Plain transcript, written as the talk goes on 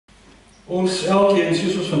Ons elkeen,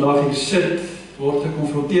 soos ons vandag hier sit, word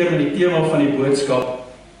gekonfronteer met die tema van die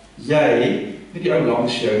boodskap. Jy, nie die ou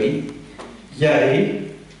langs jou nie, jy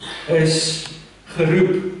is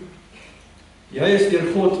geroep. Jy is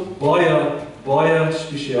deur God baie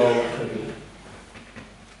spesiaal geroep.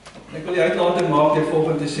 Ek wil die uitlating maak deur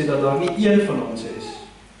volgende te sê dat daar nie een van ons is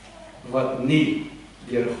wat nie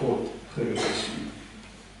deur God geroep is nie.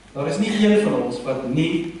 Daar is nie een van ons wat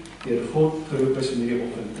nie deur God geroep is in hierdie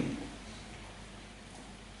oggend nie.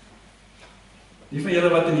 Die van julle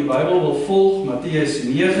wat in die Bybel wil volg, Matteus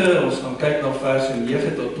 9, ons gaan kyk na verse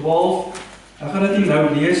 9 tot 12. Ek gaan dit nie nou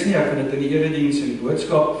lees nie, ek gaan dit in die erediens en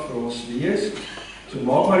boodskap vir ons lees. So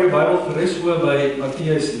maak maar die Bybel gerus oop by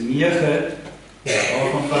Matteus 9,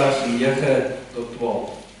 van vers 9 tot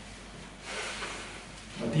 12.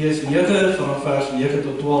 Matteus 9, van vers 9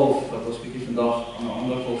 tot 12, wat ons bietjie vandag aan 'n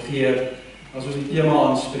aandag wil gee, as ons die tema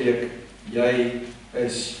aanspreek, jy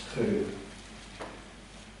is geroep.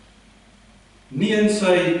 Nie in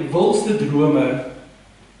sy wilste drome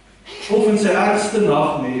of in sy ergste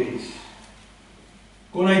nagmerries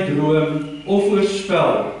kon hy droom of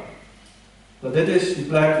voorspel dat dit is die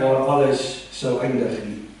plek waar alles sou eindig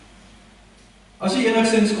nie. As hy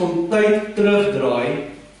enigstens kon tyd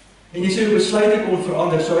terugdraai en jy sy besluite kon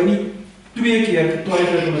verander, sou hy nie 2 keer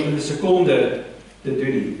getwyfel het om dit in 'n sekonde te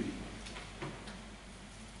doen nie.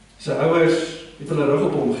 Sy ouers het hulle rug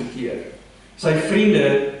op hom gekeer. Sy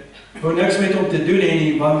vriende wou niks met hom te doen hê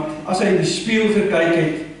nie, want as hy in die spieël gekyk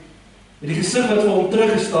het die gesig wat vir hom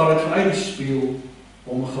teruggestaar het vanuit die spieël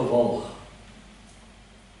hom gewalg.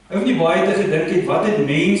 Hy hoef nie baie te gedink het, wat het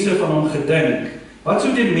mense van hom gedink? Wat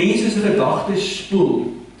sou deur mense se gedagtes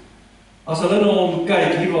spoel as hulle na hom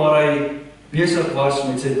kyk hier waar hy besig was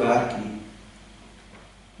met sy werk nie?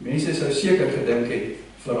 Mense sou seker gedink het,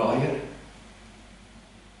 verraaier,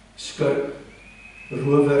 skurk,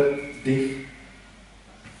 rower, dief.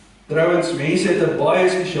 Trouwens, mense het 'n baie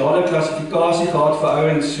spesiale klassifikasie gehad vir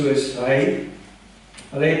ouens soos hy.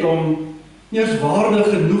 Hulle het hom nie eens waardig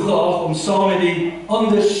genoeg geag om saam met die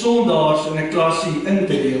ander sondaars in 'n klasie in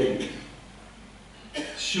te deel.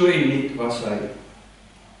 So uniek was hy.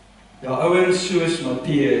 Ja, ouens soos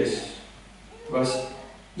Matteus was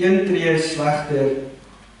een tree slegter,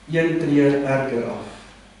 een tree erger af.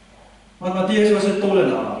 Want Matteus was 'n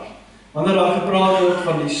tollenaar. Wanneer daar gepraat word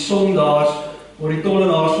van die sondaars, word die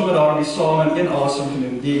tollenaars sommer daarmee saam in een asem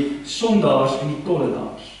genoem, die sondaars en die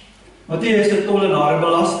tollenaars. Matteus is 'n tollenaar, 'n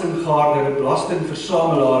belastinggaarder, 'n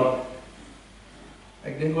belastingversamelaar.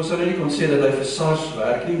 Ek dink ons sal nie kon sê dat hy vir SARS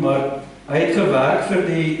werk nie, maar hy het gewerk vir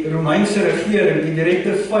die Romeinse regering, die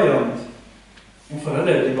direkte vyand, om vir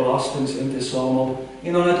hulle die belastings in te samel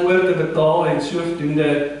en dan dit oor te betaal en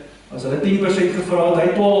sodoende, as hulle 10% gevra het,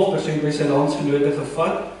 hy 12% by sy landsgenote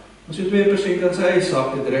gevat, en so 2% aan sy eie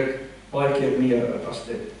sak te druk, baie keer meer as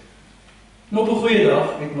dit. En op 'n goeie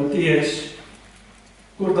dag het Matteus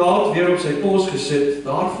kordaat weer op sy pos gesit,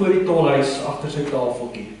 daar voor die tolhuis agter sy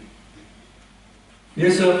tafeltjie.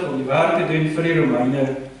 Besig om die werk te doen vir die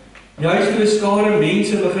Romeine, juist toe 'n skare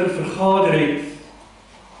mense begin vergader het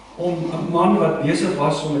om 'n man wat besig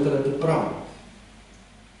was om met hulle te praat.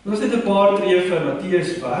 Dit was net 'n paar tree vir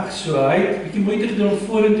Matteus weg, so hy het bietjie moeite gedoen om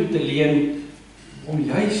vorentoe te leun om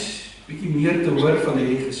juis bietjie meer te hoor van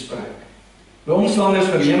hierdie gesprek. By omstanders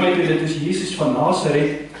verneem hy toe dit is Jesus van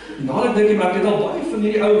Nasaret. En dadelik dink ek, maar ek het al baie van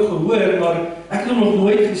hierdie ou gehoor, maar ek het hom nog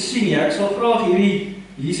nooit gesien nie. Ek sal graag hierdie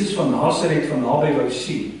Jesus van Nasaret van naby wou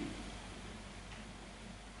sien.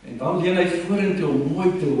 En dan leun hy vorentoe om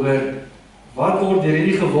mooi te hoor, wat word deur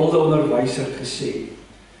hierdie gewilde onderwyser gesê.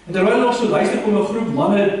 En terwyl hy nog so luister, kom 'n groep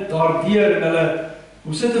manne daardeur en hulle,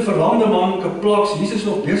 hoe sit 'n verlamde man kaplaks, Jesus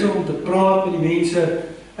nog besig om te praat met die mense,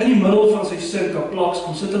 in die middel van sy sin kaplaks,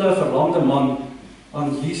 kom sit hulle 'n verlamde man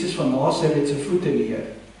aan Jesus van Nasaret se voete neer.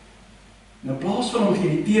 En in plaas van om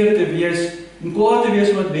geïrriteerd te wees en kwaad te wees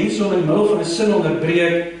omdat mense hom in die middel van 'n sin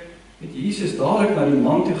onderbreek, het Jesus dadelik na die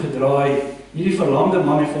man toe gedraai, hierdie verlamde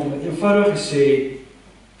man het hom eenvoudig gesê,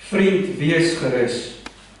 vriend, wees gerus,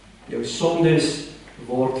 jou sondes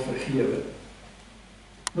word vergewe.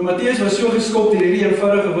 Nou Matteus was so geskok deur hierdie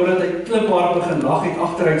eenvoudige woord dat hy kliphard begin lag het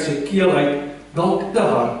agteruit sy keel uit, dalk te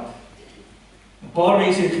hard. 'n Paar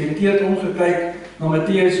mense het geïrriteerd omgekyk na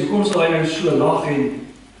Matteus, hoekom sal hy nou so lag, en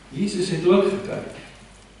Jesus het ook gekyk.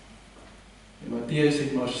 En Matteus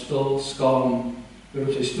het maar stil, skaam, weer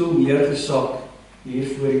op sy stoel neergesak hier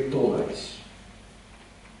voor die tolhuis.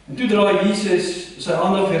 En toe draai Jesus sy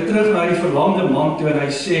aandag weer terug na die verlamde man toe en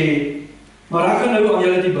hy sê, maar ek gaan nou aan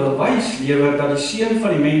julle die bewys lewer dat die Seun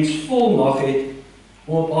van die mens volmag het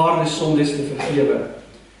om op aarde sondes te vergewe.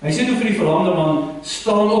 Hy sê toe vir die verlamde man,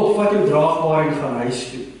 staan op, vat jou draagbaar en gaan huis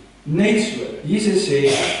toe. Net so. Jesus sê,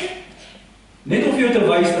 net om vir jou te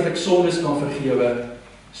wys dat ek sondes kan vergewe,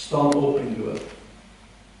 staan op en loop.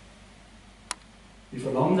 Die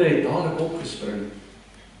verlamde het dadelik opgespring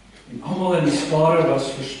en almal in die skare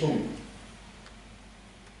was verstom.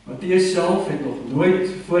 Matteus self het nog nooit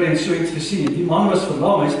voorheen so iets gesien. Die man was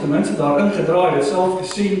verlam, hy is ten minste daarin gedraai, het self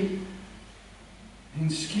gesien en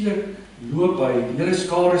skielik loop hy, die hele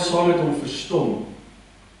skare saam met hom verstom.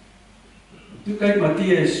 Toe kyk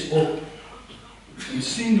Matteus op en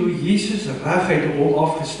sien hoe Jesus reguit op hom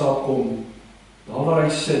afgestap kom, daar waar hy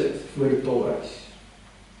sit voor die tolhuis.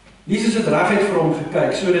 Jesus het reguit vir hom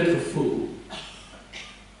gekyk, so het dit gevoel.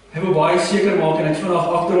 Hy wil baie seker maak en hy het vandag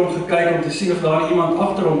agter hom gekyk om te sien of daar iemand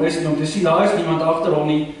agter hom is en om te sien daar is niemand agter hom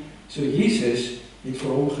nie. So Jesus het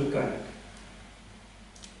vir hom gekyk.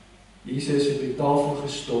 Jesus het die tafel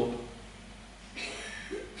gestop,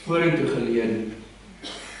 vorentoe geleun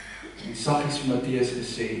en saggies vir Matteus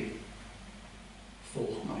gesê,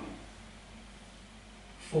 volg my.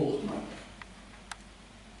 Volg my.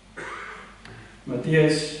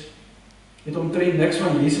 Matteus het omtrent niks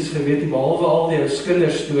van Jesus geweet, behalwe al die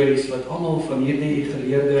kinderstories wat almal van hierdie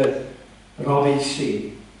geleerde rabbies sê.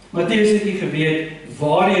 Matteus het nie geweet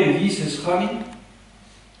waarheen Jesus gaan nie.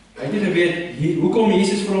 Hy het nie geweet hoekom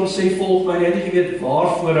Jesus vir hom sê volg my, hy het nie geweet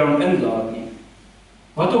waarvoor hy hom inlaat nie.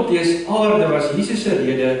 Wat op dese aarde was Jesus se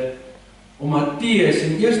rede om Matteus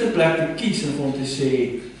in eerste plek te kies en vir hom te sê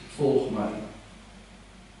volg my.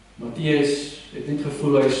 Matteus het net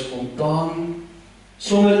gevoel hy is spontaan,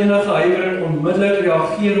 sonder enige huiwering onmiddellik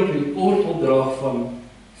reageer op die kort opdrag van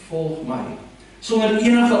volg my, sonder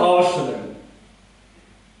enige aarzeling.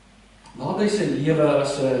 Laat hy sy lewe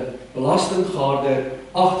as 'n belastinggaarder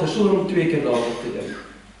agter, sonder om 2 keer daaroor te dink.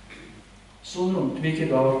 Sonder om 2 keer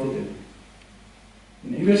daaroor te dink.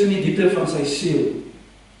 En iewers in die diepte van sy siel,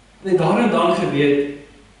 het hy daar en dan geweet,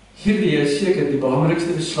 hierdie is seker die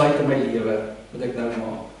belangrikste besluit in my lewe, wat ek nou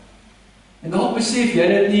maak. En dalk besef jy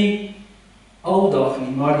dit nie aldag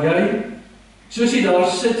nie, maar jy, soos jy daar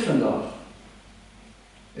sit vandag,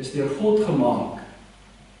 is deur God gemaak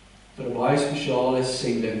vir 'n baie spesiale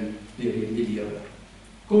sending deur hierdie lewe.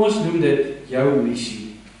 Kom ons noem dit jou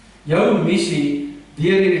missie. Jou missie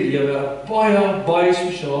deur hierdie lewe, 'n baie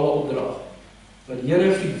spesiale opdrag, wat die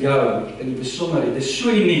Here vir jou in die besonderheid, dit is so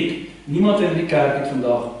uniek, niemand in die kerk het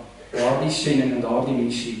vandag daardie sending en daardie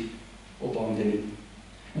missie op hande nie.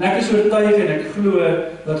 En ek is oortuig en ek glo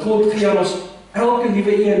dat God gee aan ons elke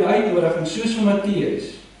nuwe een uitnodiging, soos vir Matteus,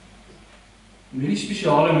 om hierdie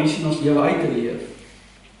spesiale missie in ons lewe uit te leef.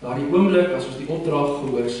 Daardie oomblik as ons die opdrag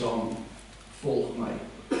gehoorsaam, volg my.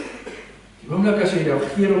 Die oomblik as jy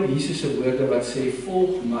reageer op Jesus se woorde wat sê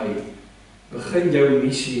volg my, begin jou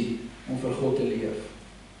missie om vir God te leef.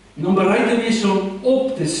 En om bereid te wees om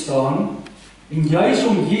op te staan en juis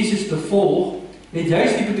om Jesus te volg, het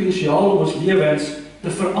juis die potensiaal om ons lewens te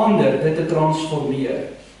verander, dit te transformeer.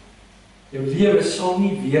 Jou lewe sal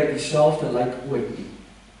nie weer dieselfde lyk ooit nie.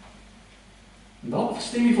 En dalk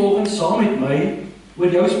stem jy volgens saam met my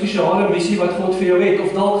oor jou spesiale missie wat God vir jou het,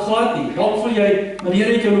 of dalk glad nie. Dalk voel jy, maar die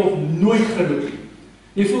Here het jou nog nooit geroep nie.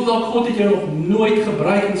 Jy voel dalk God het jou nog nooit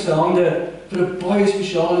gebruik in sy hande vir 'n baie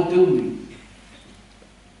spesiale doel nie.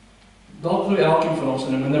 Dalk glo elkeen van ons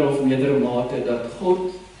in 'n minder of meerdere mate dat God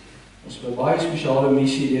ons op 'n baie spesiale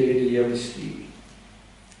missie deur hierdie lewe stuur.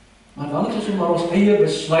 Maar dan het ons maar ons eie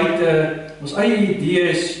besluite, ons eie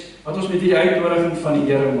idees, wat ons met hierdie uitnodiging van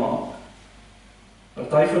die Here maak.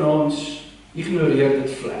 Party van ons ignoreer dit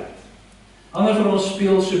flat. Ander van ons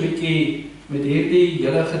speel so 'n bietjie met hierdie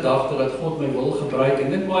hele gedagte dat God my wil gebruik, en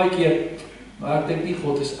dit baie keer, maar ek dink nie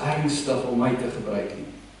God is ernstig om my te gebruik nie.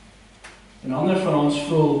 En ander van ons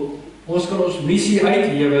voel, ons kan ons missie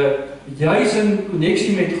uitlewe, juis in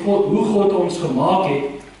koneksie met God, hoe God ons gemaak het,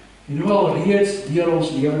 en hoe al reeds deur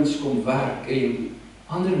ons lewens kom werk, en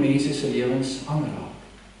ander mense se lewens aanraak.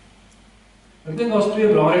 Ek dink daar's 2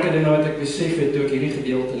 belangrike dinge wat ek besef het toe ek hierdie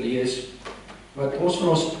gedeelte lees, wat ons van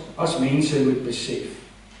ons as mense moet besef.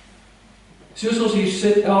 Soos ons hier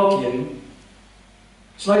sit elkeen,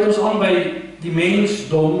 sluit ons aan by die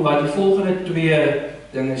mensdom wat die volgende 2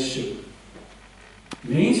 dinge soek.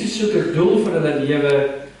 Mense soek 'n doel vir hulle lewe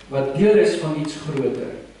wat deel is van iets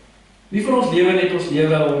groter. Wie van ons lewe net ons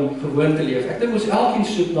lewe om gewoon te leef? Ek dink ons elkeen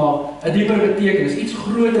soek na 'n dieper betekenis, iets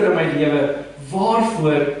groter in my lewe.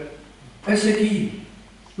 Waarvoor is ek hier?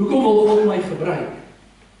 Hoekom wil God my gebruik?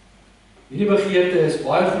 Hierdie begeerte is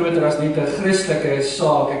baie groter as net 'n Christelike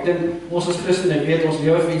saak. Ek dink ons as Christene weet ons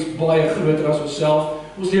lewe vir iets baie groter as onsself.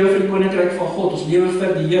 Ons lewe vir die koninkryk van God, ons lewe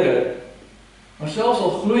vir die Here. Maar selfs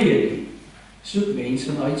al glo jy nie, soek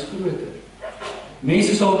mense na iets groter.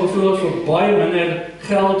 Mense sal byvoorbeeld vir baie minder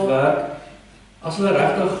geld werk, as hulle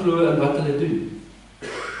regtig glo in wat hulle doen.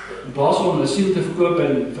 In plaas van hulle siel te verkoop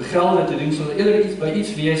en vir gelde te doen, sal hulle eerder by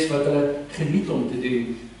iets wees wat hulle geniet om te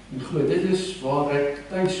doen. En glo, dit is waar ek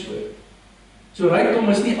tuis hoor. So rykdom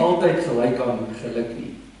is nie altyd gelyk aan geluk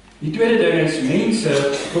nie. Die tweede ding is, mense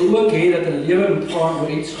wil ook hê dat 'n lewe moet gaan oor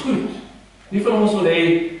iets goed. Nie van ons wil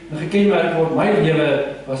hê, gekenmerk word, my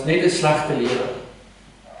lewe was net 'n slegte lewe.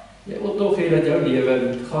 Jy wil tog hê dat jou lewe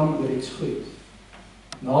moet gaan oor iets goed.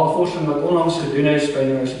 Navorsing wat onlangs gedoen is by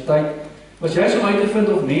die universiteit, was juist om uit te vind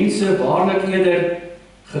of mense waarlik eerder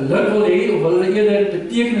geluk wil hê, of wil hulle eerder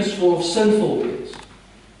betekenisvol of sinvol wees.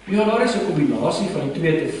 Ja, daar is 'n kombinasie van die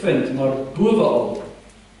twee te vind, maar bovenal,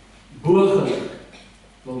 bo geluk,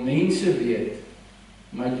 wil mense weet,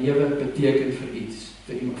 my lewe beteken vir iets,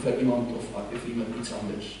 vir iemand of vir iemand iets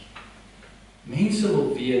anders. Mense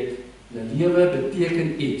wil weet, die lewe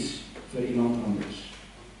beteken iets vir iemand anders.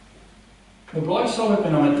 Nou blaai saam met my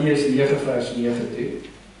na Matteus 9 vers 9 toe.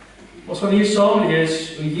 Ons gaan hier saam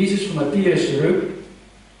lees hoe Jesus vir Matteus roep,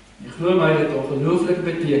 en glo my dit ongelooflike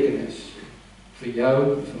betekenis vir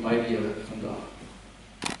jou en vir my lewe vandag.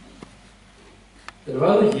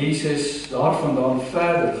 Terwyl Jesus daarvandaan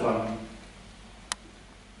verder gaan,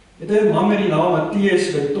 het hy 'n man met die naam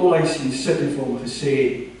Matteus by die tolhuis sien sit en vir hom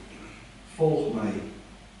gesê, volg my.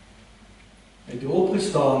 Hy het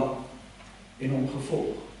opgestaan en hom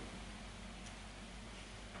gevolg.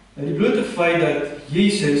 Nou die blote feit dat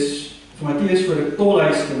Jesus vir Matteus voor 'n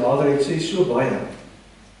tolhuis genader het, sê so baie.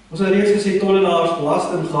 Ons het reeds gesê, tollenaars,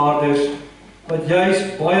 belastinggaarders, wat juis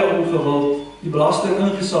baie ongewild die belasting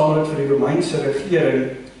ingesamel het vir die Romeinse regering,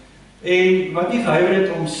 en wat nie gehuiwer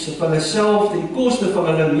het om vir hulle self ten koste van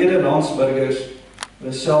hulle medelandsburgers,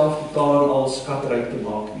 hulle self totaal en al skatryk te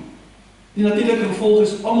maak nie. Die natuurlike gevolg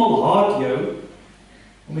is, almal haat jou,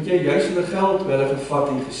 omdat jy juis hulle geld by hulle gevat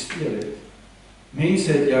en gesteel het.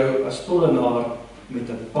 Mense het jou as tollenaar met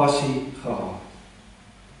 'n passie gehaat.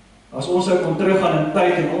 As ons sou kon teruggaan in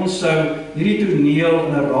tyd en ons sou hierdie toneel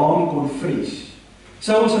in 'n raam kon vries,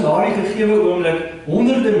 sou ons in daardie gegewe oomblik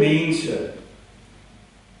honderde mense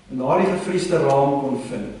in daardie gevriesde raam kon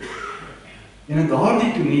vind. En in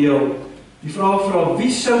daardie toneel die vraag vra,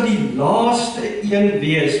 wie sou die laaste een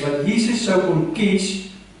wees wat Jesus sou kon kies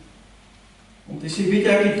om te sê, weet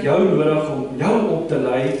jy, ek het jou nodig om jou op te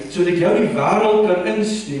lei, sodat ek jou die wêreld kan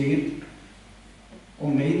instuur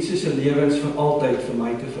om mense se lewens vir altyd vir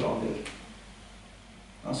my te verander.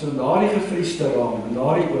 Dan sou in daardie gevriesde raam, in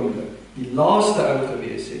daardie oomblik, die laaste ou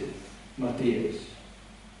gewees het, Matteus,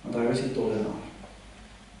 want hy was die tollenaar.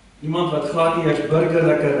 Iemand wat glad nie eers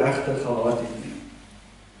burgerlike regte gehad het nie.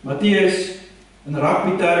 Matteus, in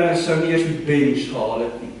rugbyterme sou nie eers die bench gehaal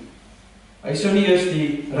het nie. Hy sou nie eers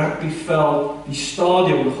die rugbyveld, die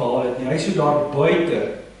stadion gehaal het nie. Hy sou daar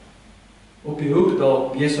buite op die hoek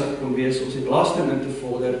dalk besig kon wees om sy belasting in te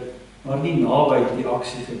vorder, maar nie naby die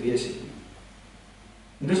aksie gewees het nie.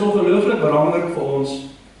 En dit is ongelooflik belangrik vir ons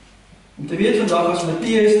om te weet vandag, as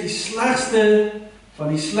Matteus die slegste van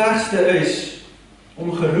die slegste is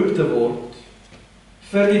om geroep te word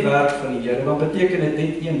vir die werk van die Here, dan beteken dit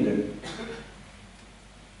net een ding.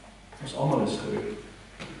 Ons almal is geroep.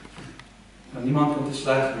 Maar niemand kan te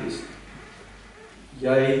sleg wees.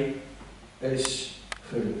 Jy is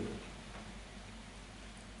geroep.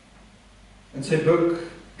 In sy boek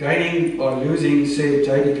Gaining or Losing, sê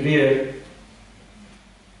J.D. Greer,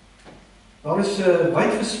 daar is 'n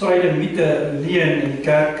wyd verspreide mite leuen in die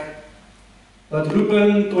kerk dat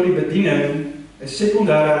roeping tot die bediening 'n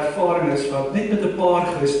sekondêre ervaring is wat net met 'n paar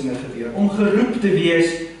Christene gebeur. Om geroep te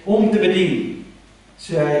wees om te bedien,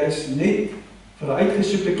 sê hy, is net vir 'n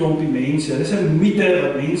uitgesoekte klompie mense. Dit is 'n mite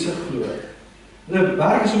wat mense glo. Hulle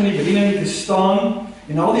werk is om in die bediening te staan,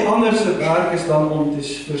 en al die ander se werk is dan om te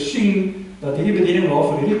voorsien dat hierdie bediening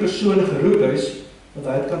waarvoor hierdie persoon geroep is, dat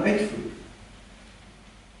hy dit kan uitvoer.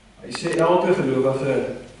 Hy sê elke gelowige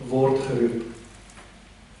word geroep.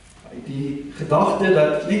 Die gedagte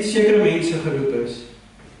dat net sekere mense geroep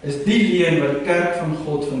is die leuen wat die kerk van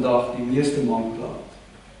God vandag die meeste man plaat.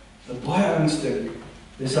 Dat baie ouens dink,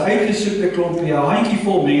 dis 'n uitgesoekte klompie, 'n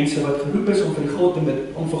handjievol mense wat geroep is om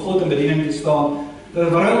vir God in bediening te staan,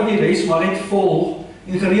 terwyl die res maar net volg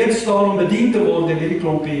en gereed staan om bedien te word deur hierdie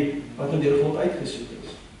klompie wat deur God uitgesoek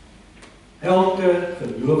is. Elke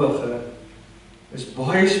gelowige is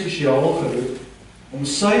baie spesiaal geroep om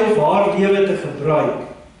sy of haar lewe te gebruik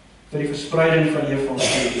vir die verspreiding van die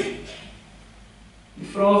evangelie. Die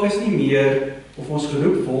vraag is nie meer of ons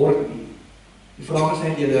geroep word nie. Die vraag is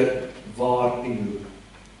net eerder waar en hoe.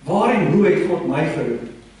 Waar en hoe het God my geroep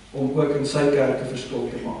om ook in sy kerk 'n verskil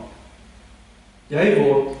te maak? Jy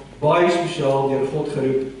word baie spesiaal deur God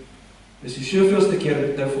geroep. Dis die soveelste keer dat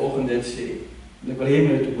ek nou vanoggend dit sê. En ek wil hê jy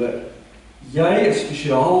moet dit hoor. Jy is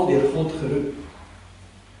spesiaal deur God geroep.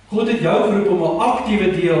 God het jou geroep om 'n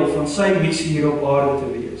aktiewe deel van sy missie hier op aarde te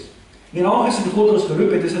wees. En aangesien God ons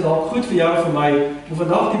geroep het, is dit dalk goed vir jou en vir my om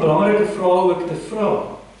vandag die belangrike vraag ook te vra.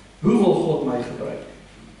 Hoe wil God my gebruik?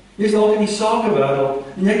 Jy is dalk in die sakewêreld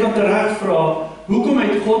en jy kan tereg vra, hoekom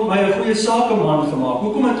het God my 'n goeie sakeman gemaak?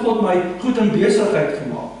 Hoekom het God my goed in besigheid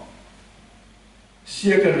gemaak?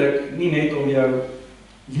 Sekerlik nie net om jou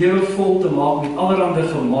lewe vol te maak met allerhande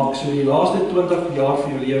gemak, so die laaste 20 jaar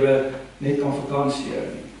van jou lewe net kan vakansieer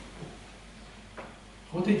nie.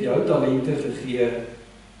 God het jou talente gegee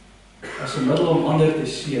as 'n middel om ander te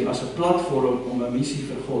seën, as 'n platform om 'n missie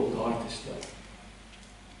vir God daar te stel.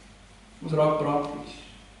 Ons raak prakties.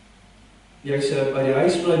 Jy's by die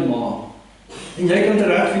huis bly ma, en jy kan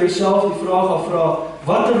reg vir jouself die vraag afvra,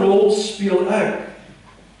 watter rol speel ek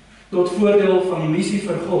tot voordeel van die missie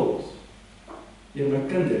vir God, deur my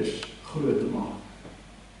kinders groot te maak?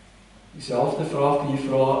 Dieselfde vraag kan jy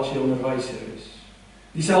vra as jy onderwyser is.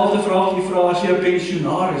 Dieselfde vraag kan jy vra as jy 'n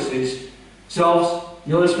pensionaris is, selfs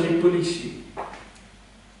jy is van die polisie.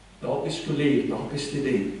 Dalk is skoolier, dalk is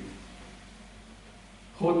student.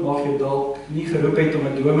 God mag jou dalk nie geroep het om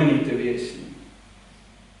 'n dominee te wees nie.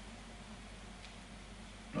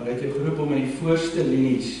 Maar hy het jou geroep om in die voorste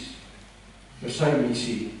linies vir sy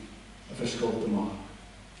missie 'n verskil te maak.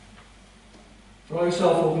 Vra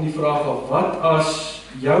jouself ook die vraag af, wat as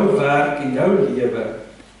jou werk en jou lewe,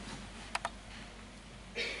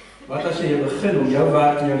 wat as jy begin om jou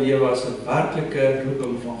werk en jou lewe as 'n werklike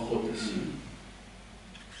roeping van God te sien?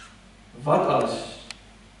 Wat as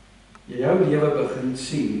jy jou lewe begin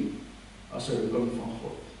sien as 'n roeping van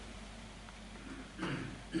God?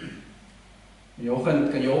 In die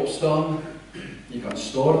oggend kan jy opstaan, jy kan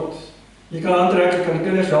stort, jy kan aantrek, jy kan die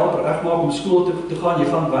kinders help regmaak om skool toe te gaan, jy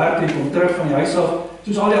gaan werk, jy kom terug van die huis af,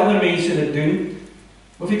 soos al die ander mense dit doen,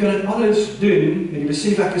 of jy kan dit alles doen met die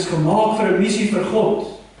besef, ek is gemaak vir 'n missie vir God.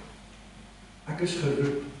 Ek is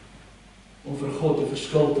geroep om vir God 'n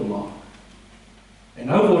verskil te maak. En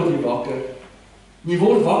nou word jy wakker. Jy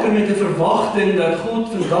word wakker met 'n verwagting dat God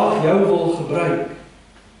vandag jou wil gebruik.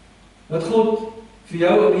 Dat God vir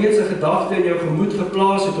jou reeds 'n gedagte in jou gemoed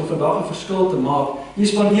geplaas het om vandag 'n verskil te maak. Jy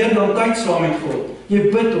spandeer dan tyd saam met God. Jy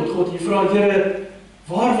bid tot God. Jy vra, Here,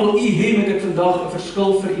 waar wil U hê moet ek vandag 'n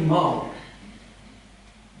verskil vir U maak?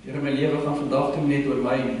 Here, my lewe gaan vandag toe net oor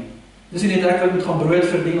my nie. Dis nie net ek wat moet gaan brood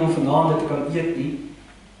verdien om vanaand dit te kan eet nie.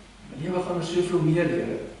 My lewe gaan oor soveel meer,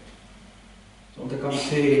 Here. So om te kan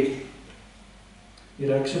sê,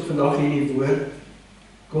 Here, ek soek vandag hier in die woord.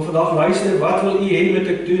 Ek wil vandag luister, wat wil U hê moet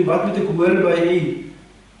ek doen? Wat moet ek hoor by U?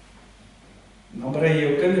 En dan berei jy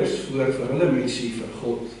jou kinders voor vir hulle missie vir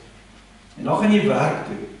God. En dan gaan jy werk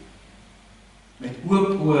toe. Met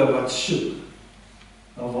oop oë wat soek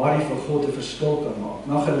na waar jy vir God 'n verskil kan maak.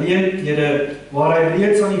 Na geleenthede waar hy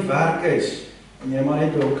reeds aan die werk is en jy maar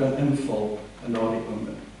net ook kan inval in daardie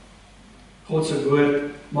oomblik. God se woord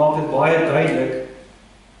maak dit baie duidelik.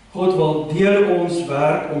 God wil deur ons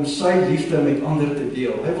werk om sy liefde met ander te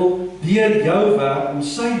deel. Hy wil deur jou werk om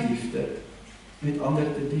sy liefde met ander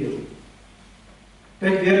te deel.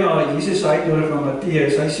 Kyk weer na Jesus uitnodig na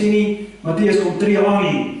Matteus. Hy sê nie, Matteus kom tree aan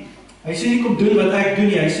nie. Hy sê nie kom doen wat ek doen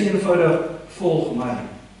nie. Hy sê eenvoudig, volg my.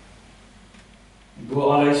 En bo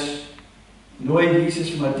alles nooi Jesus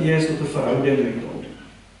vir Matteus tot 'n verhouding met hom.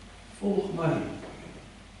 Volg my.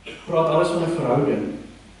 Praat alles van 'n verhouding.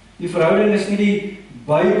 Die verhouding is nie die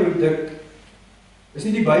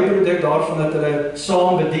byproduk daarvan dat hulle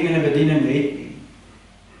saam bediening en bediening het nie.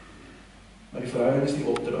 Maar die verhouding is die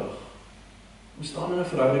opdrag. Ons staan in 'n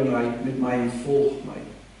verhouding met my en volg my.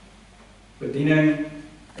 Bediening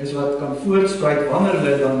is wat kan voortspruit wanneer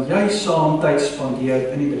hulle dan jy saam tyd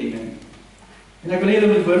spandeer in die bediening. En ek wil hê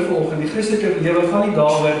julle moet hoor vanoggend, die Christelike lewe gaan nie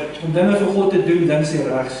daaroor om dinge vir God te doen links en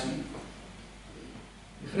regs nie.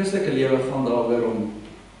 Die Christelike lewe gaan daaroor om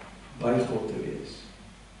by God te wees.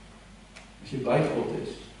 As jy by God is,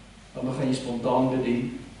 dan begin jy spontaan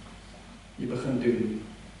bedien. Jy begin doen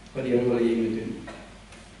wat die Here wil hê jy moet doen.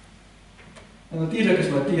 En natuurlik is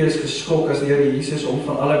Matteus geskok as die Here Jesus hom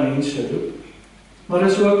van alle mense roep. Maar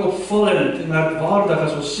dit is ook opvallend en merkwaardig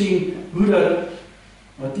as ons sien hoe dat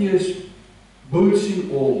Matteus boots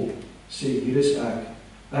him all, sê, hier is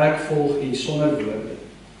ek volg U sonder woorde.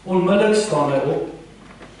 Onmiddellik staan hy op,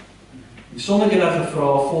 en sonder enige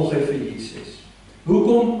vraag volg hy vir Jesus.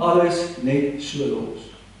 Hoekom alles net so los?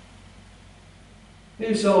 Net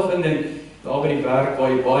jouself indink, daar by die werk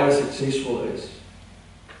waar jy baie suksesvol is,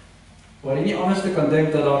 waar jy nie anders te kan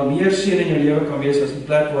dink dat daar meer seën in jou lewe kan wees as die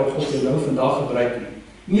plek waar God jou nou vandag gebruik nie.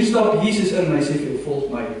 En hier stap Jesus in en hy sê vir jou,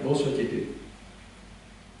 volg my, los wat jy doen.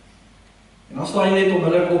 En dan staan jy net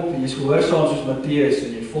onmiddellik op, en jy is gehoorsaam soos Matteus,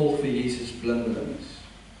 en jy volg vir Jesus blindelings.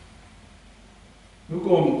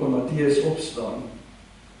 Hoekom kon Matteus opstaan?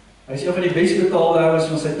 Hy is een van die best betaalde ouers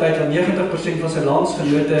van sy tyd, want 90% van sy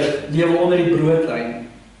landsgenote lewe onder die broodlyn.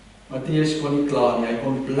 Matteus kon nie klaar nie, hy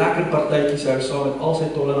kon lekker partytjies hou saam met al sy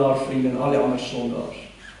tollenaar vriende en al die ander sondaars.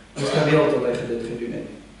 Dit is gereeld wat hy dit gedoen het.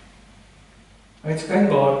 Hy het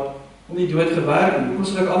skynbaar om die dood gewerk en hoekom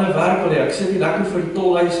sal ek ander werk wil hê? Ek sit nie lekker vir die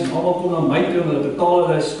tolhuis en almal kom na my toe om hulle betaal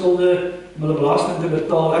hulle skulde, om hulle belasting te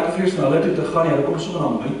betaal. Ek hoef eers na hulle toe te gaan nie, hulle kom sommer na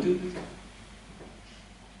my toe.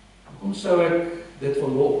 Hoekom sou ek dit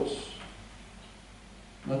verlos?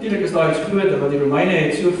 Natuurlik is daar iets groter, want die Romeine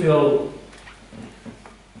het soveel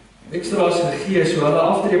extra's gegee, so hulle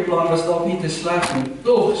aftreeplan was dalk nie te sleg nie.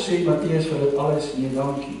 Tog sê Matteus vir dit alles nee,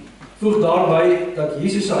 dankie. Voeg daarby dat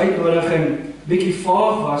Jesus se uitnodiging bietjie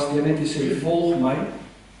vaag was deur net te sê volg my.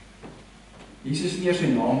 Jesus het nie eers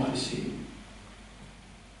sy naam gesê nie.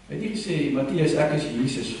 Hy het nie gesê Matteus, ek is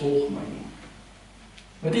Jesus, volg my nie.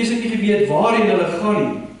 Matteus het nie geweet waarheen hulle gaan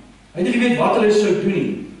nie. Hy het nie geweet wat hulle sou doen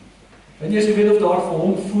nie. Hy het nie eens geweet of daar vir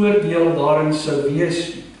hom voordeel daarin sou wees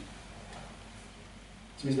nie.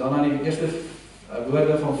 As mens dan aan die eerste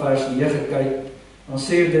woorde van vers 9 kyk, dan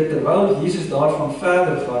sê dit, terwyl Jesus daarvan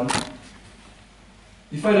verder gaan,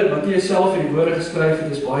 die feit dat Matteus self hierdie woorde geskryf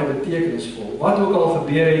het, is baie betekenisvol. Wat ook al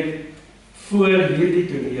gebeur het, voor hierdie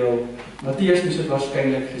toneel, Matteus moes dit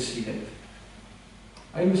waarskynlik gesien het.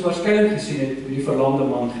 Hy moes waarskynlik gesien het, hoe die verlamde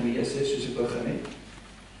man genees is, soos ek begin het.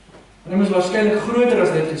 En hy moes waarskynlik groter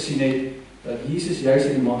as dit gesien het, dat Jesus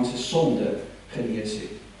juist die man se sonde genees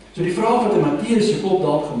het. So die vraag wat in Matteus se kop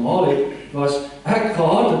dalk gemaal het, was, ek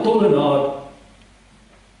gehate tollenaar,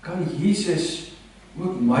 kan Jesus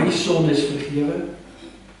ook my sondes vergewe?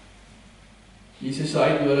 Jesus se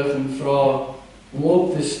uitnodiging vra om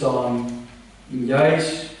op te staan en juis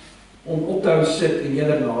om op te hou sit en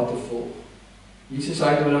eerder na te volg. Jesus se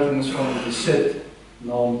uitnodiging is van om te sit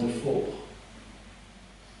na om te volg.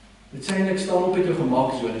 Dit sê eintlik staan op uit jou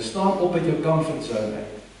gemaksone, staan op uit jou comfortzone.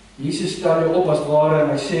 Jesus stel jou op as ware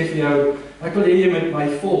en hy sê vir jou, ek wil hê jy met my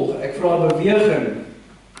volg, ek vra beweging,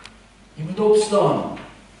 jy moet opstaan,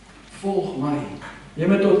 volg my, jy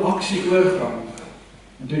moet tot aksie oorgang.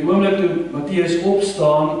 En toe die oomblik toe Matteus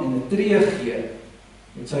opstaan en 'n tree gee,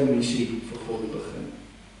 het sy missie vir God begin.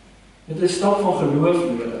 Dit is 'n stap van geloof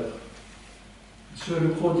nodig. So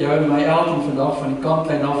roep God jou en my elkeen vandag van die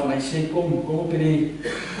kantlyn af en hy sê, kom op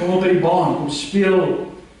hierdie baan, kom speel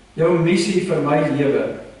jou missie vir my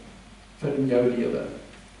lewe, vir in jou lewe.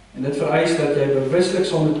 En dit vereis dat jy bewuslik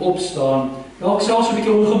sal moet opstaan, dalk selfs 'n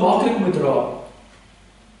bietjie ongemaklik moet raak,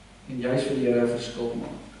 en juist vir die Here 'n verskil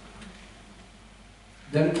maak.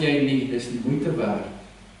 Dink jy nie, dis die moeite werd,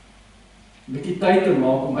 'n bietjie tyd te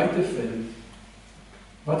maak om uit te vind,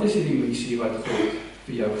 wat is die missie wat God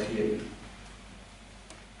vir jou gee?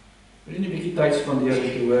 Wil jy nie 'n bietjie tyd spandeer om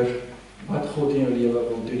te hoor, wat God in jou lewe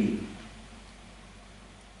wil doen?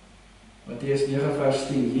 Matteus 9 vers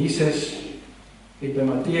 10, Jesus het by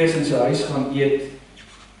Matteus in sy huis gaan eet,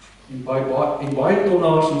 en baie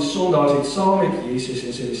tollenaars en sondaars het saam met Jesus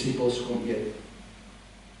en sy disippels kom eet.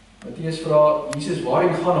 Matteus vra, Jesus,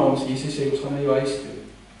 waarheen gaan ons? Jesus sê, ons gaan na jou huis toe.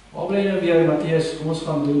 Waar bly jy nou weer, Matteus? Kom ons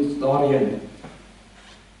gaan doen daarheen.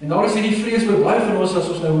 En daar is hierdie vrees by baie van ons, as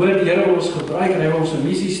ons nou hoor, die Here wil ons gebruik, en hy wil ons 'n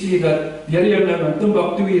missie stuur, dat die Here jou nou in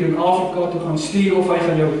Timbuktu hier in Afrika toe gaan stuur, of hy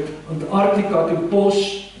gaan jou Antarktika toe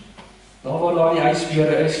pos, daar waar daar die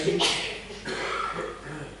ysbere is.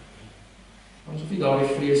 Ons hoef nie daar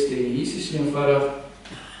die vrees te hê. Jesus sê eenvoudig,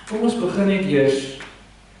 kom ons begin net eers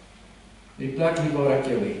die plek hier waar ek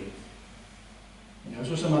jou het. En nou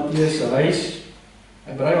soos in Matteus se huis,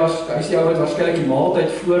 hy is die ou wat waarskynlik die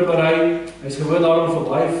maaltyd voorberei, hy is gewoon daarom vir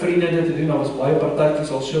baie vriende dit te doen, daar was baie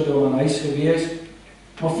partytjies al so by hom in huis gewees,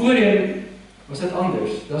 maar voorheen was dit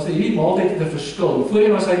anders, dat is hierdie maaltyd het 'n verskil.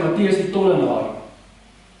 Voorheen was hy Matteus die tollenaar,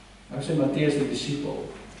 nou sê Matteus die disipel,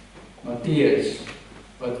 Matteus,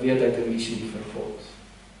 wat weet uit 'n missie vir God.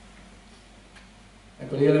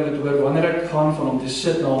 Ek wil julle met hoor, wanneer ek gaan van om te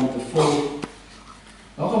sit na om te volg,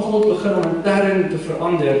 dan gaan God begin om intern te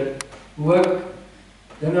verander, hoe ek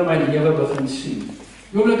dinge in my lewe begin sien.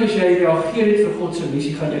 Die oomblik as jy reageer het vir God se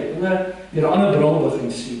missie, gaan jy dinge deur 'n ander bril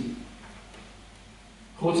begin sien.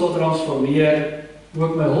 God sal transformeer, hoe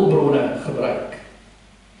ek my hulpbronne gebruik.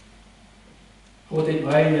 God het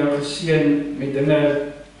my en jou geseën met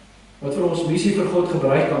dinge wat vir ons missie vir God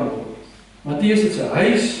gebruik kan word. Matteus het sy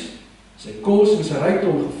huis, sy kos en sy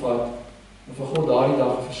rykdom gevat, om vir God daardie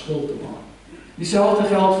dag 'n verskil te maak. Dieselfde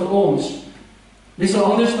geld vir ons. Jy sal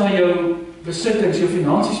anders na jou besittings, jou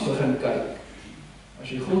finansies begin kyk, as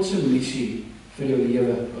jy God se missie vir jou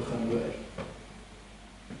lewe begin hoor.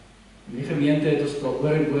 In die gemeente het ons dit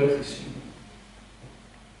oor en oor gesien,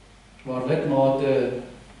 waar lidmate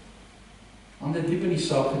hande diep in die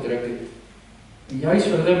sak gedruk het, en juist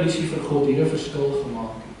vir hulle missie vir God hier 'n verskil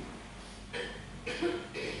gemaak het.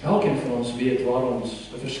 Elkeen van ons weet waar ons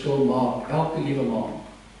 'n verskil maak, elke liewe maand,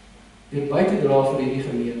 deur by te dra vir hierdie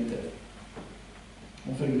gemeente,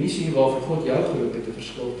 om vir die missie waarvoor God jou geroep het 'n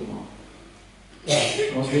verskil te maak.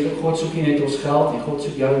 En ons weet dat God soek nie net ons geld nie, God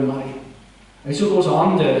soek jou en my. Hy soek ons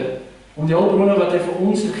hande, om die hulpbronne wat hy vir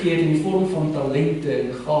ons gegee het in die vorm van talente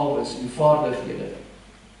en gawes en vaardighede.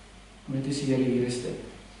 En dit is hier is dit.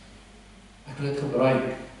 Ek wil dit gebruik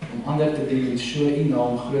om ander te dien en so u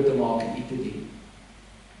naam groot te maak en u te dien.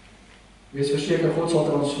 Wees verseker, God sal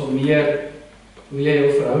transformeer hoe jy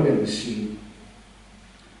jou verhouding sien.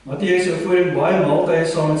 Matteus het voorheen baie maaltye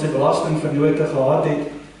saam met sy belastingvernote gehad het,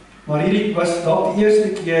 maar hierdie was dalk die eerste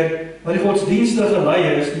keer wat die godsdienstige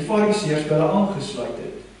leiers, die fariseërs, by hulle aangesluit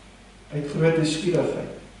het, uit groot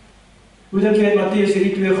nuuskierigheid. Hoe dink jy het Matteus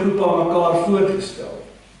hierdie twee groepe aan mekaar voorgestel?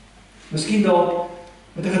 Miskien dalk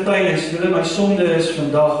met 'n getuienis, julle my sonde is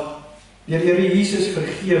vandag deur die Here Jesus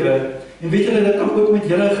vergewe, en weet julle, dit kan ook met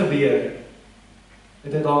julle gebeur,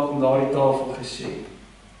 het hy dalk om daardie tafel gesê.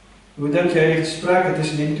 Hoe dink jy die gesprek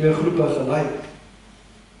tussen die twee groepe gelyk?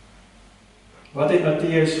 Wat het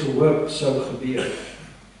Matteus gehoop sou gebeur?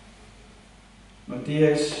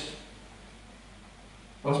 Matteus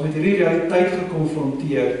was met hierdie realiteit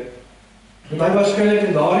gekonfronteer, dat hy waarskynlik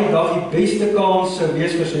in daardie dag die beste kans sou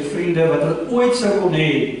wees vir sy vriende, wat hulle ooit sou kon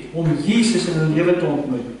hê, om Jesus in hulle lewe te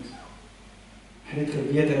ontmoet. Hy het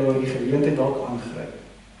geweet en hy wou die geleentheid dalk aangryp.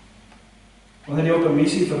 Wanneer jy op 'n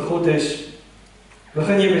missie vir God is,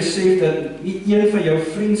 begin jy besef dat nie een van jou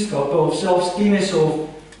vriendskappe, of selfs kennisse, of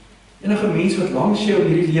enige mens wat langs jou in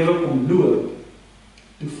hierdie lewe kom loop,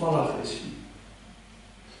 toevallig is nie.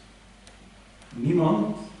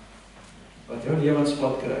 Niemand wat jou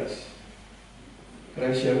lewenspad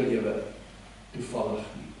kruis jou lewe toevallig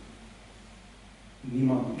nie.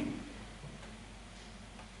 Niemand nie.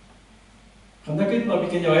 Gaan dink net maar 'n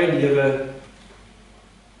bietjie in jou eie lewe,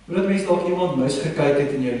 hoe dat mens dalk iemand misgekyk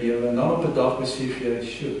het in jou lewe, en dan op 'n dag besef jy,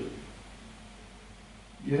 sjoe,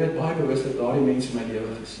 Here het baie bewus dat daardie mense in my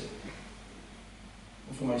lewe gesit,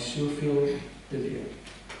 om vir my soveel te leer.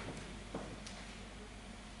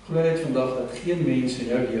 Glo net vandag dat geen mens in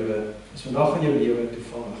jou lewe, is vandag in jou lewe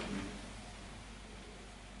toevallig nie.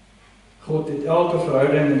 God het elke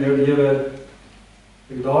verhouding in jou lewe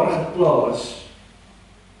daar geplaas,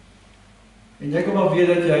 en jy kan maar weet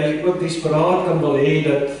dat jy ook desperaat kan wil hê,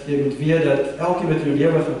 dat jy moet weet dat elkeen wat in jou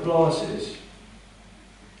lewe geplaas is,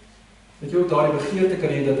 dat jy ook daardie begeerte kan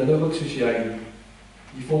hê, dat hulle ook soos jy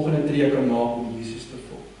die volgende tree kan maak om Jesus te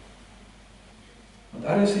volg. Want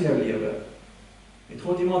ergens in jou lewe het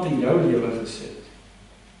God iemand in jou lewe gesit,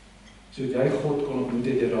 sodat jy God kon ontmoet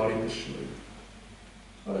het deur daardie persoon.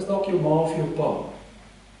 Maar is dalk jou ma of jou pa,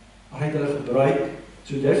 maar hy het hulle gebruik,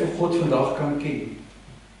 sodat jy vir God vandag kan ken,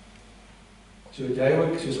 sodat jy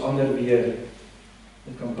ook soos ander weer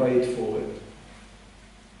dit kan pay it forward.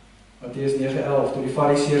 Matteus 9:11, toe die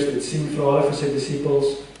fariseërs dit sien, vra hulle vir sy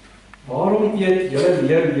disippels, waarom eet julle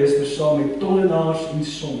leermeesters saam met tollenaars en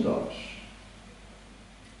sondaars?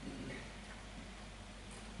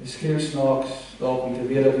 Dit skreeu snaaks dalk om te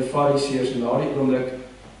weet dat die fariseërs in daardie oomblik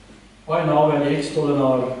baie naby aan die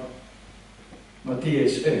ex-tollenaar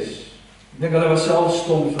Matteus is. Ek dink hulle was self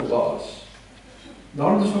stom verbaas.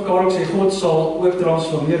 Daarom het ons mekaar ook sê, God sal ook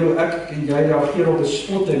transformeer hoe ek en jy reageer op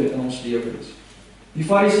bespotting in ons lewens. Die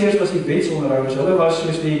fariseërs was die wetsonderhouders, hulle was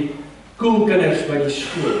soos die cool kinders by die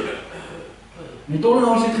skool. En die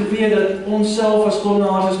tollenaars het geweet dat ons self as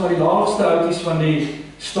tollenaars is maar die laagste oudjies van die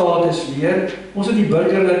status leer. Ons het die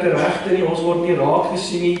burgerlike regte nie, ons word nie raak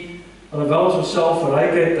gesien nie, alhoewel ons onsself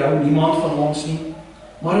verryk het, hou niemand van ons nie.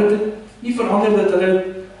 Maar het nie verander dat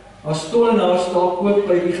hulle as tollenaars dalk ook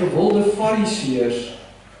by die gewilde fariseërs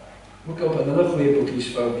ook op hulle goeie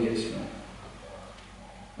boekies wou wees nie.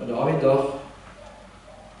 Maar daardie dag,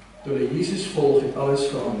 toe hulle Jesus volg, het alles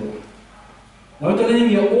verander. Nou het hulle nie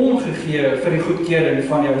meer omgegee vir die goedkeuring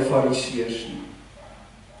van jou fariseërs nie.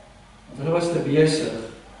 Want hulle was te besig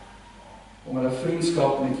om hulle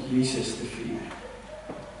vriendskap met Jesus te vier.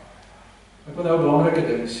 Ek wil nou 'n belangrike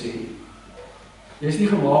ding sê. Jy is nie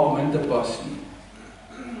gemaak om in te pas nie.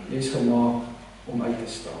 Jy is gemaak om uit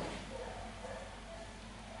te staan.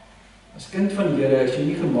 As kind van die Here is jy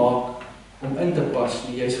nie gemaak om in te pas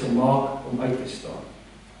nie, jy is gemaak om uit te staan.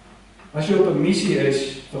 As jy op 'n missie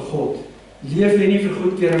is vir God, leef jy nie vir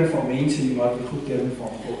goedkeuring van mense nie, maar vir goedkeuring van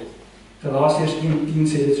God. Galasiërs 1:10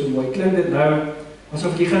 sê dit so mooi. Klink dit nou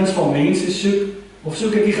asof ek die guns van mense soek, of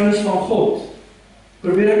soek ek die guns van God?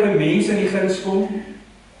 Probeer ek by mense in die guns kom?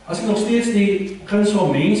 As ek nog steeds die guns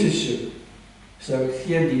van mense soek, sou ek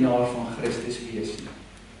geen dienaar van Christus wees nie.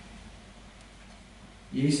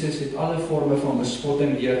 Jesus het alle vorme van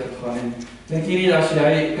bespotting deurgegaan en dink jy nie as jy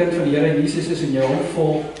kind van die Here Jesus is en jy hom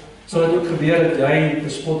volg, sal dit ook gebeur dat jy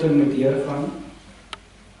bespotting moet deurgaan?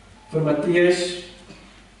 Vir Matteus,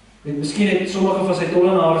 miskien het sommige van sy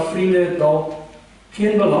tollenaar vriende dalk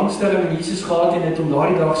geen belangstelling in Jesus gehad en het hom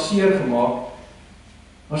daardie dag seer gemaak.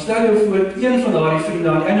 Maar stel jou voor, een van daardie vriende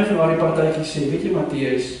aan die einde van daardie partytjie sê, weet jy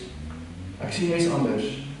Matteus, ek sien jy is anders.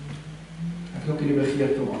 Ek het ook hierdie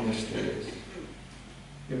begeerte om anders te wees.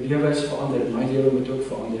 Jou lewe is verander, my lewe moet ook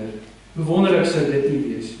verander. Hoe wonderlik sou dit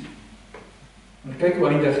nie wees nie. Maar kyk hoe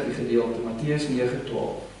eindig die gedeelte, Matteus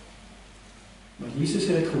 9:12. Maar Jesus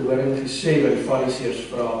het dit gehoor en gesê by die Fariseërs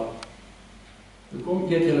vra, hoekom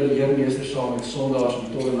eet julle die leermeester saam met sondaars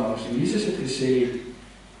en tollenaars? En Jesus het gesê,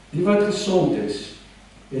 die wat gesond is,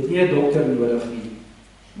 het nie 'n dokter nodig nie,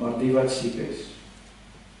 maar die wat siek is.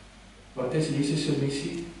 Wat is Jesus se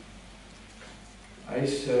missie? Hy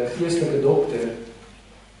is 'n geestelike dokter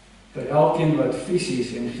vir elkeen wat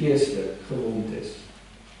fisies en geestelik gewond is.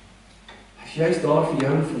 Hy is juist daar vir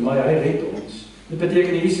jou en vir my, hy red ons. Dit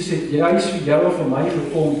beteken Jesus het juist vir jou en vir my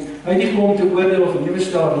gekom. Hy het nie gekom te oordeel of 'n nuwe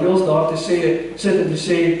stel reëls daar te sê, sit en te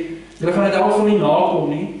sê, julle gaan dit almal nie nakom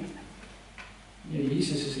nie. Nee,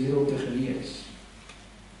 Jesus is hier om te genees.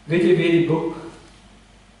 Weet jy wie die boek,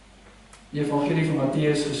 die Evangelie van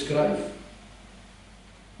Matteus geskryf?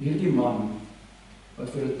 Hierdie man, wat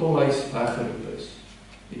vir 'n tolhuis weggeroep is,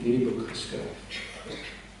 het hierdie boek geskryf.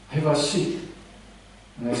 Hy was siek,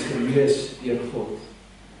 en hy is genees deur God.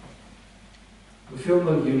 Hoeveel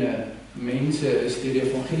miljoene mense is deur die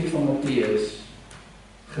Evangelie van Matteus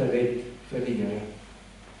gered vir die Here?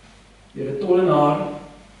 Deur 'n tollenaar,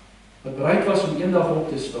 wat bereid was om eendag op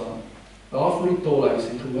te staan, daar voor die tolhuis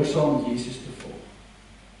en gehoorsaam Jesus te volg.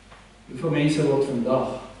 Hoeveel mense word vandag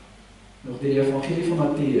nog deur die Evangelie van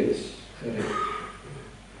Matteus gered,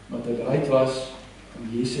 want hy bereid was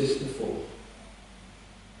om Jesus te volg.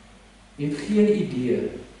 Jy het geen idee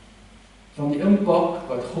van die impak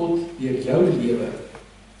wat God deur jou lewe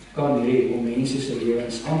kan hê om mense se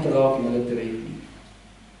lewens aan te raak en hulle te red nie.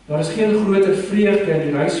 Daar is geen groter vreugde in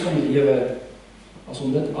die reis van die lewe as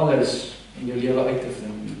om dit alles in jou lewe uit te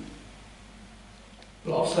vind nie. Ek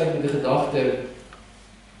wil afsluit met die gedagte,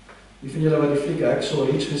 die van julle wat die fliek Hacksaw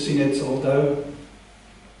gesien het, sal onthou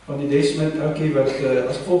van die Desmond ouetjie wat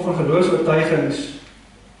as gevolg van geloofsoortuigings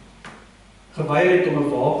geweier het om 'n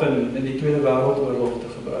wapen in die Tweede Wêreldoorlog te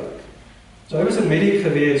gebruik. So hy was 'n medic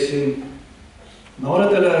gewees en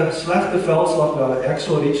nadat hulle 'n slegte veldslag by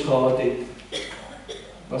Hacksaw gehad het,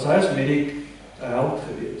 was hy as medic 'n held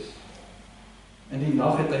gewees. In die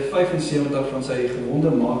nag het hy 75 van sy gewonde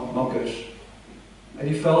makkers uit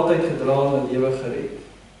die veld uit gedra en hulle lewe gered,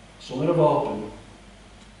 sonder 'n wapen.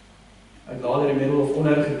 Hy het later die Medal of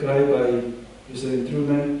Honor gekry by President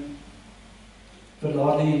Truman vir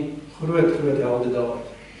daardie groot helde daad.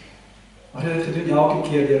 Maar hy het gedoen elke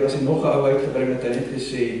keer deur as hy nog 'n ou uitgebring het, hy net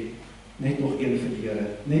gesê, net nog een vir die Here,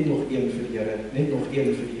 net nog een vir die Here, net nog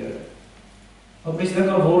een vir die Here. Wat mens dink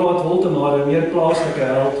aan Wolraad Woltemade, 'n meer plaaslike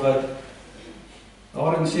held wat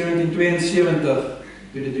daar in 1772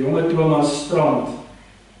 toe die jonge Thomas Strand,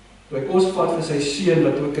 toe hy kos vat vir sy seun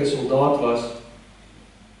wat ook 'n soldaat was,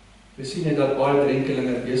 gesien het dat baie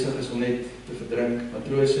drenkelinge besig is om net te verdrink,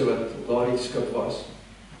 matrose wat op daardie skip was.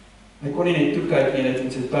 Hy kon nie net toe kyk nie, net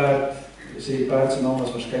in sy perd, sê die perd se naam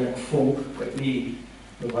was waarskynlik Vonk, wat nie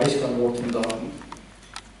bewys kan word vandag nie.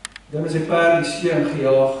 Dan is sy perd die see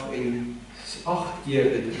ingejaag en 8 keer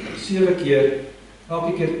dit, 7 keer,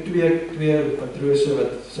 elke keer twee matrose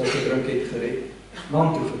wat sy gedrink het gered,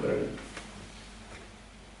 land toe gebring.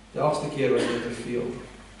 Die 8ste keer was dit te veel.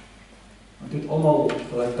 Want toe het almal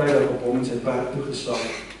gelyktydig op hom en sy perd toegeslag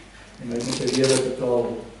en hy het met sy lewe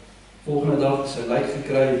betaal. Volgende dag is sy lijk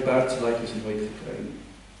gekry, die perd se lijk is nooit gekry nie.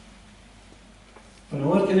 Van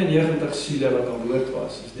 191 siele wat aan boord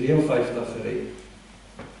was, is 53 gered.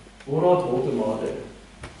 Wolraad Woltemade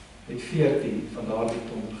het 14 van daardie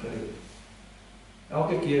ton gered.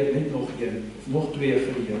 Elke keer net nog een, of nog 2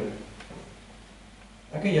 vir die Here.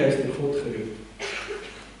 Ek en jy is deur God geroep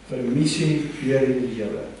vir 'n missie deur die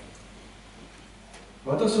lewe.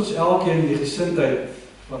 Wat as ons elkeen die gesindheid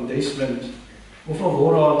van Desmond of van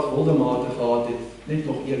Wolraad Woltemade gehad het, net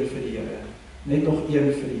nog een vir die Here, net nog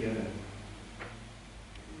een vir die Here.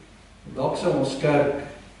 Dalk sou ons kerk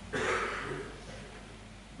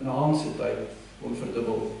in 'n handse tyd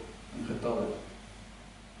onverdubbel in getalle.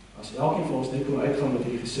 As elkeen van ons net kon uitgaan met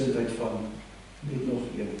die gesindheid van net nog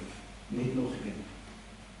een, net nog een.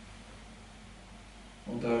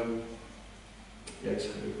 Onthou, jy is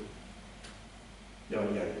geroep. Ja,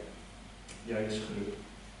 jy is geroep.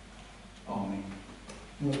 Amen.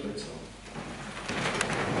 Ons bid saam.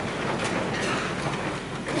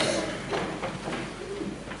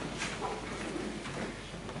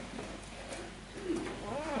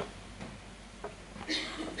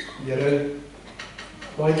 Here,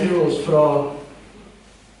 baie keer wil ons vra,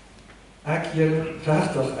 Here,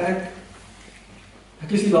 regtig,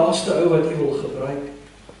 ek is die laaste ou wat U wil gebruik.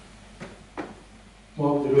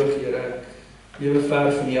 Maak droog, Here, ek lewe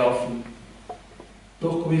ver van U af en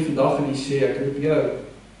tog kom U vandag en U sê, ek roep jou.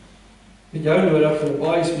 Met jou nodig vir 'n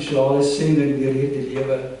baie spesiale sending deur hierdie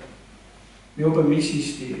lewe, my op 'n missie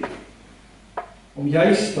stuur, om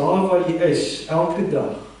juis daar waar jy is, elke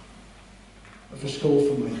dag, 'n verskil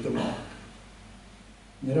vir my te maak.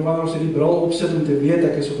 Here, wanneer ons hierdie bril opsit om te weet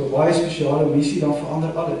ek is op 'n baie spesiale missie, dan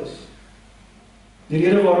verander alles. Die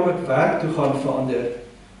rede waarom ek werk toe gaan verander,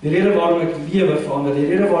 die rede waarom ek lewe verander, die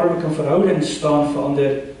rede waarom ek in verhouding staan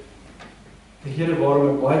verander, die rede waarom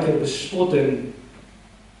ek baie keer bespotting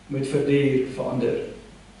moet verduur verander.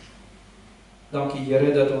 Dankie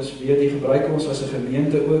Here dat ons weet, U gebruik ons as 'n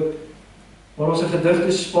gemeente ook, waar ons 'n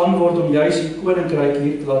gedigte span word om juis U koninkryk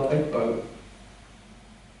hier te laat uitbou.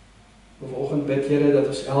 Vanoggend bid Here dat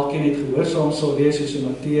ons elkeen net gehoorsaam sal wees soos in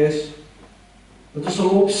Matteus, dat ons sal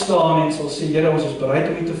opstaan en sal sê, Here, ons is bereid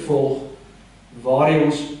om U te volg, waar U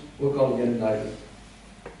ons ook al heen lei.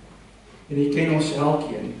 En U ken ons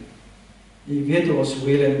elkeen. U weet ons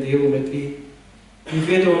wil en deel met U. U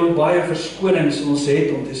weet hoe baie verskonings ons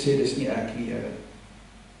het om te sê, dis nie ek nie, Here.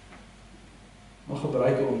 Maar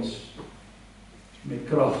gebruik ons met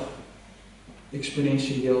krag,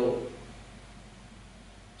 eksponensieel,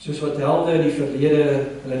 soos wat helde in die verlede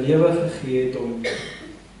hulle lewe gegee het om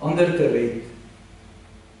ander te red.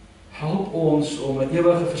 Help ons om 'n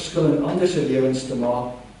ewige verskil in ander se lewens te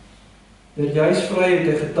maak, deur juis vryheid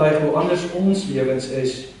te getuig hoe anders ons lewens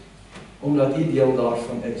is, omdat U deel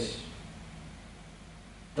daarvan is.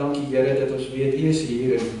 Dankie Here dat ons weet U is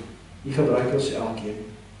hier en U gebruik ons elkeen.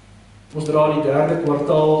 Ons dra die 3de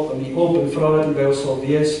kwartaal aan U op en vra dat U by ons sal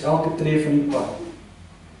wees, elke tree van die pad.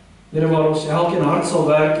 Here, waar ons elkeen hard sal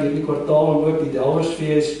werk hierdie kwartaal om ook die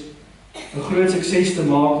Delwersfees 'n groot sukses te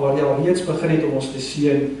maak, waar jy al reeds begin het om ons te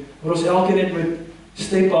seën, waar ons elkeen net moet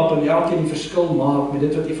step up en elkeen die verskil maak met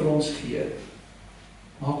dit wat U vir ons gee.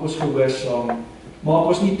 Maak ons gehoorsaam. Maak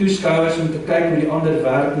ons nie toeskouers om te kyk hoe die ander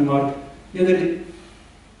werk nie, maar eerder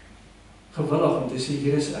gewillig om te sê,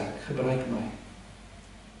 hier is ek, gebruik my.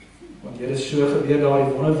 Want Here, so gebeur daar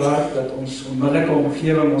die wonderwerk dat ons onmiddellike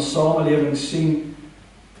omgewing, ons samelewing sien,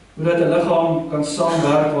 hoe dat 'n liggaam kan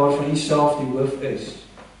saamwerk waarvan U self die hoof is.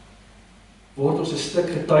 Word ons 'n stuk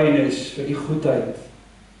getuienis vir U goedheid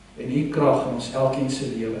en U krag in ons elkeen se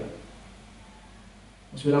lewe.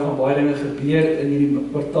 Ons weet daar gaan baie dinge gebeur in hierdie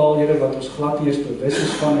kwartaal, Here, wat ons glad nie eens bewus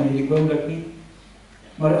is van in hierdie oomblik nie.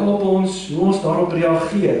 Maar help ons hoe ons daarop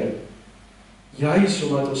reageer, juis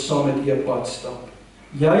omdat ons saam met U 'n pad stap,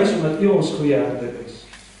 juis omdat U ons goeie herder is.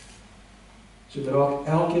 So dra ek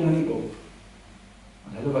elkeen aan U op,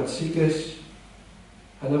 aan hulle wat siek is,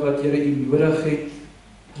 hulle wat Here U nodig het,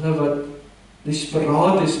 hulle wat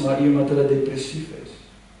desperaat is na U omdat hulle depressief is.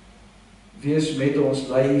 Wees met ons,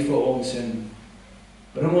 lei U vir ons en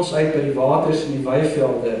bring ons uit by die waters en die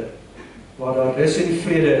weivelde, waar daar rus en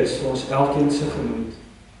vrede is vir ons elkeen se gemoed.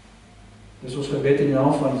 Dis ons gebed in die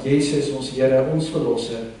naam van Jesus, ons Here, ons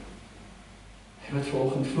Verlosser, hy wat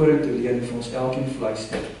vanoggend vorentoe leun vir ons elkeen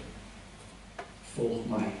fluister. Volg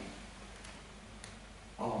my.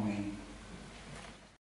 Amen.